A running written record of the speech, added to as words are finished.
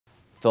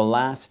the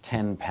last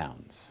 10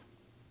 pounds.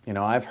 You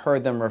know, I've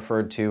heard them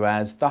referred to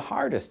as the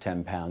hardest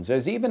 10 pounds.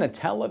 There's even a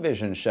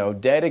television show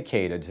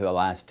dedicated to the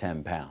last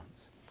 10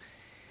 pounds.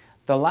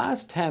 The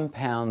last 10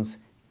 pounds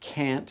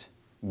can't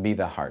be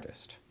the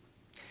hardest.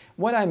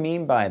 What I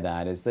mean by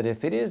that is that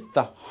if it is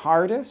the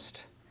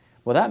hardest,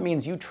 well, that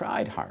means you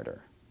tried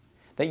harder,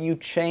 that you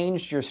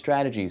changed your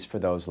strategies for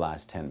those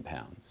last 10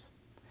 pounds.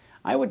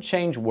 I would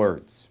change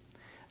words.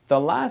 The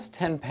last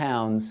 10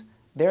 pounds,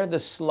 they're the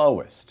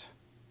slowest.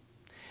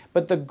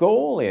 But the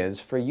goal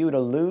is for you to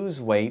lose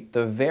weight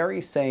the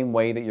very same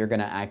way that you're going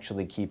to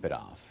actually keep it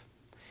off.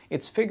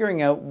 It's figuring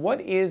out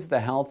what is the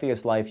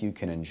healthiest life you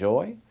can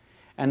enjoy,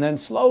 and then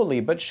slowly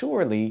but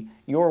surely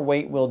your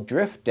weight will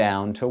drift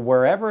down to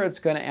wherever it's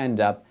going to end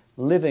up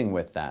living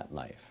with that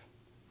life.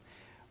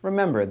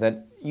 Remember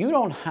that you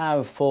don't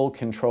have full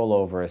control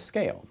over a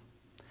scale,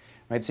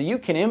 right? So you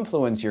can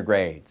influence your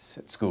grades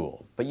at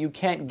school, but you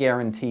can't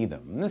guarantee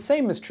them. And the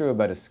same is true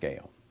about a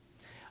scale.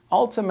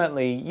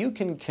 Ultimately, you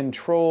can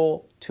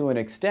control, to an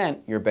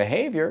extent, your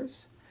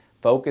behaviors,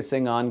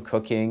 focusing on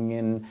cooking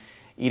and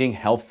eating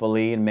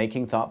healthfully and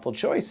making thoughtful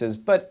choices.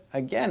 But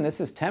again, this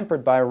is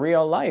tempered by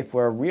real life,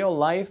 where real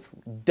life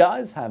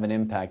does have an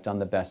impact on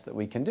the best that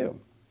we can do.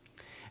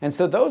 And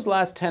so those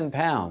last 10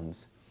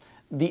 pounds,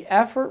 the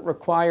effort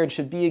required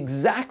should be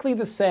exactly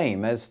the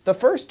same as the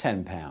first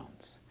 10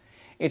 pounds.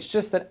 It's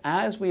just that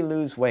as we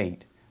lose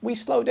weight, we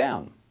slow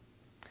down.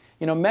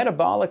 You know,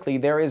 metabolically,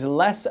 there is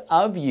less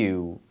of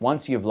you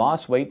once you've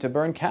lost weight to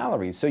burn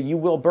calories, so you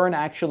will burn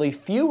actually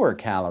fewer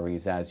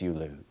calories as you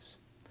lose.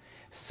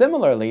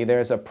 Similarly,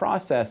 there's a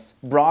process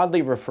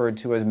broadly referred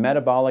to as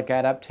metabolic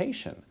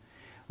adaptation,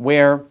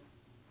 where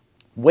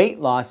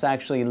weight loss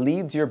actually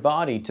leads your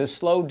body to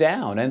slow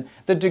down, and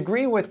the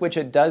degree with which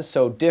it does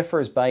so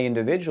differs by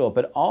individual,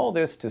 but all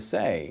this to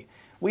say,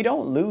 we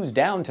don't lose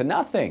down to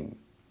nothing.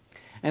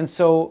 And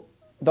so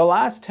the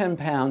last 10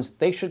 pounds,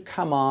 they should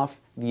come off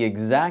the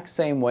exact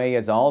same way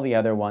as all the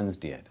other ones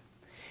did.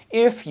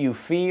 If you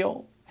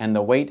feel, and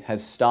the weight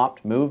has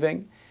stopped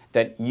moving,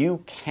 that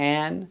you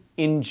can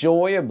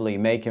enjoyably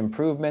make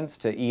improvements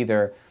to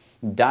either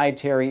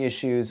dietary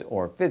issues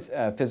or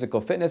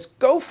physical fitness,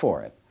 go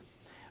for it.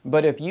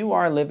 But if you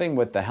are living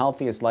with the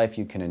healthiest life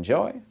you can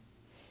enjoy,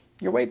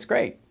 your weight's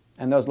great.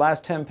 And those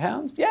last 10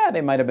 pounds, yeah,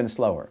 they might have been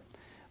slower.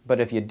 But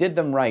if you did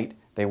them right,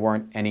 they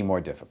weren't any more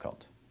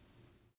difficult.